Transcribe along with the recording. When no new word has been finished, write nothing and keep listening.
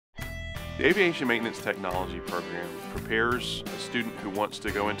The Aviation Maintenance Technology program prepares a student who wants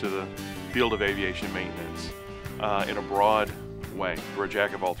to go into the field of aviation maintenance in a broad way for a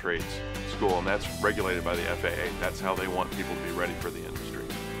jack-of-all-trades school, and that's regulated by the FAA. That's how they want people to be ready for the industry.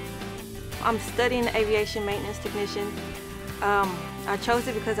 I'm studying aviation maintenance technician. I chose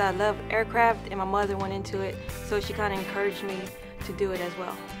it because I love aircraft and my mother went into it, so she kind of encouraged me to do it as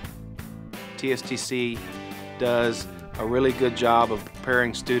well. TSTC does a really good job of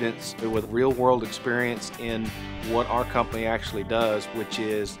preparing students with real-world experience in what our company actually does, which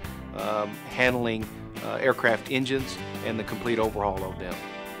is handling aircraft engines and the complete overhaul of them.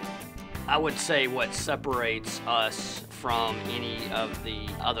 I would say what separates us from any of the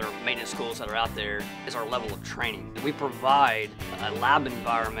other maintenance schools that are out there is our level of training. We provide a lab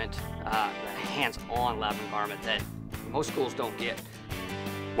environment, a hands-on lab environment that most schools don't get.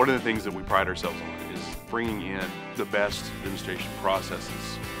 One of the things that we pride ourselves on is bringing in the best demonstration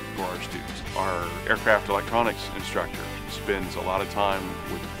processes for our students. Our aircraft electronics instructor spends a lot of time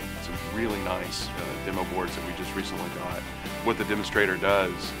with some really nice demo boards that we just recently got. What the demonstrator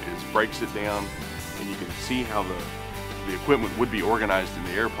does is breaks it down, and you can see how the equipment would be organized in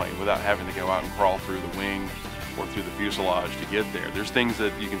the airplane without having to go out and crawl through the wing or through the fuselage to get there. There's things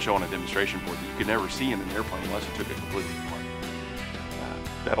that you can show on a demonstration board that you could never see in an airplane unless you took it completely apart.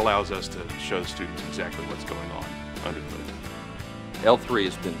 That allows us to show the students exactly what's going on under the hood. L3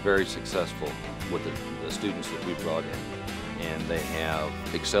 has been very successful with the students that we brought in, and they have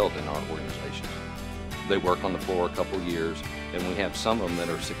excelled in our organization. They work on the floor a couple years, and we have some of them that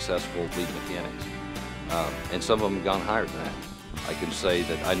are successful lead mechanics, and some of them have gone higher than that. I can say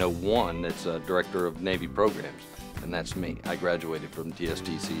that I know one that's a director of Navy programs, and that's me. I graduated from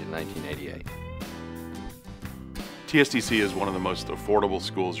TSTC in 1988. TSTC is one of the most affordable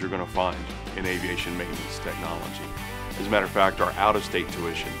schools you're going to find in aviation maintenance technology. As a matter of fact, our out-of-state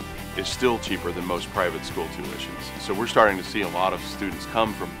tuition is still cheaper than most private school tuitions. So we're starting to see a lot of students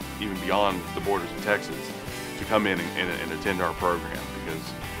come from even beyond the borders of Texas to come in and attend our program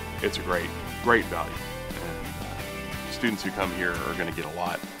because it's a great value. And students who come here are going to get a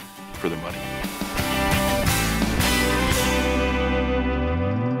lot for their money.